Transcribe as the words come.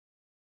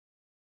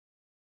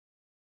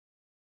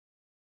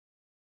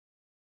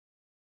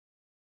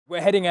We're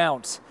heading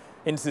out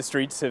into the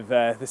streets of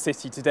the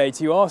city today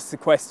to ask the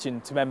question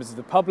to members of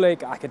the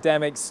public,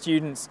 academics,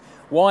 students,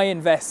 why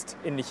invest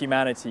in the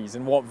humanities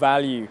and what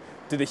value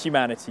do the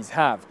humanities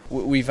have?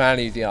 We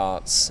value the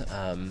arts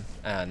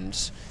and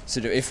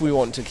sort of if we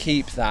want to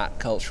keep that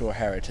cultural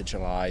heritage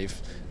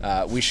alive,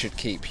 we should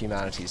keep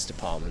humanities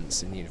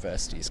departments in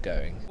universities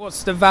going.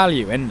 What's the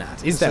value in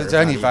that? Is there There's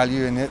only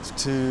value in it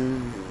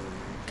to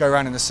go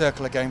around in a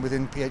circle again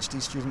within PhD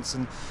students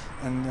and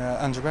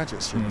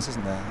undergraduate students,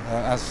 isn't there?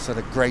 As for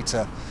the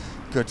greater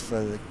good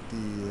for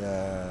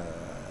the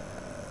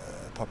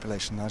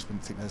population, I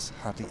wouldn't think there's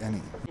hardly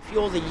any. If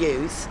you're the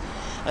youth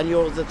and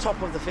you're at the top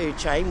of the food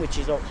chain, which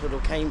is Oxford or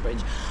Cambridge,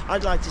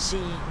 I'd like to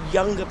see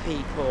younger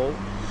people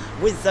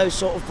with those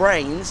sort of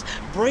brains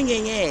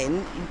bringing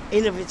in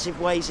innovative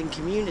ways in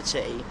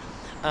community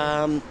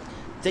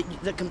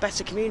that can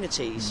better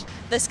communities.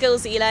 The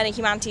skills that you learn in a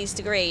humanities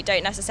degree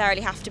don't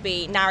necessarily have to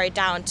be narrowed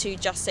down to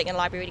just sitting in a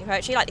library reading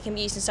poetry, like they can be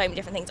used in so many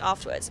different things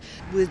afterwards.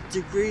 With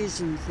degrees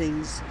and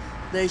things,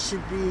 they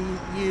should be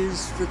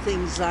used for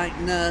things like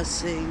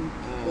nursing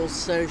or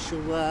social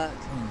work,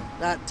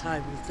 that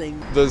type of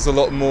thing. There's a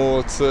lot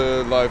more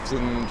to life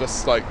than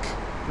just like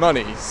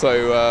money,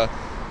 so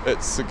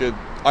it's a good,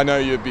 I know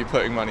you'd be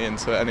putting money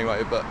into it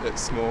anyway, but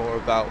it's more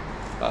about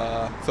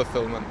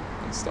fulfillment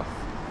and stuff.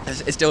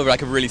 It's still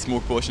like a really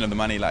small portion of the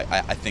money, like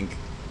I think,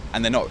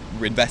 and they're not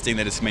investing,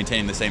 they're just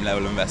maintaining the same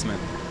level of investment.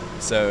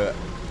 So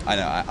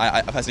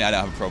I personally I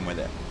don't have a problem with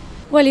it.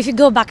 Well, if you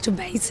go back to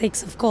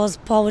basics, of course,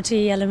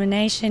 poverty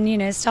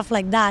elimination, stuff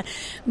like that.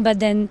 But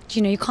then,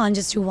 you can't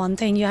just do one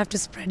thing, you have to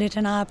spread it.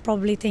 And I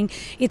probably think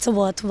it's a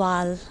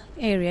worthwhile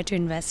area to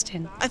invest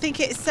in. I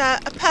think it's a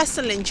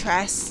personal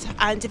interest,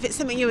 and if it's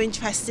something you're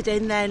interested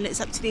in, then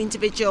it's up to the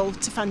individual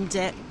to fund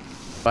it.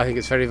 I think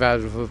it's very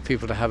valuable for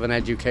people to have an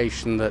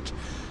education that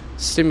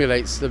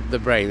stimulates the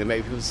brain, that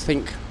makes people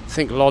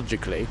think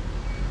logically,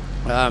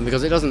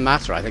 because it doesn't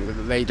matter, I think, that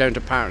they don't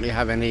apparently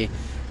have any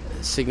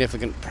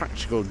significant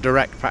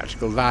direct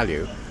practical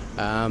value,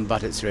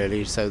 but it's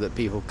really so that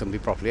people can be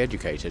properly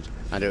educated,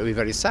 and it would be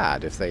very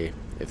sad if they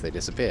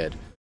disappeared.